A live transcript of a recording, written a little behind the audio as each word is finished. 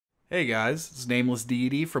Hey guys, it's Nameless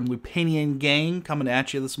Deity from Lupinian Gang coming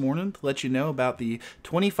at you this morning to let you know about the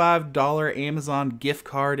 $25 Amazon gift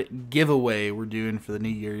card giveaway we're doing for the New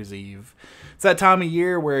Year's Eve. It's that time of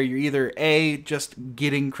year where you're either A, just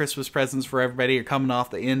getting Christmas presents for everybody, or coming off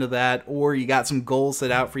the end of that, or you got some goals set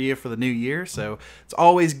out for you for the new year, so it's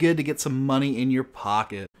always good to get some money in your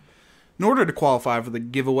pocket. In order to qualify for the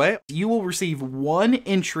giveaway, you will receive one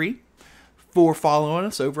entry for following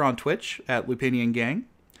us over on Twitch at Lupinian Gang.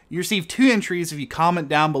 You receive 2 entries if you comment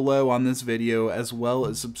down below on this video as well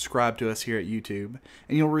as subscribe to us here at YouTube.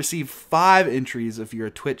 And you'll receive 5 entries if you're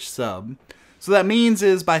a Twitch sub. So that means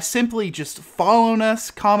is by simply just following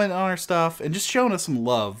us, commenting on our stuff, and just showing us some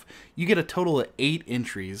love, you get a total of 8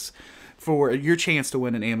 entries for your chance to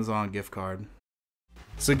win an Amazon gift card.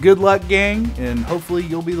 So good luck, gang, and hopefully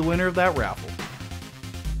you'll be the winner of that raffle.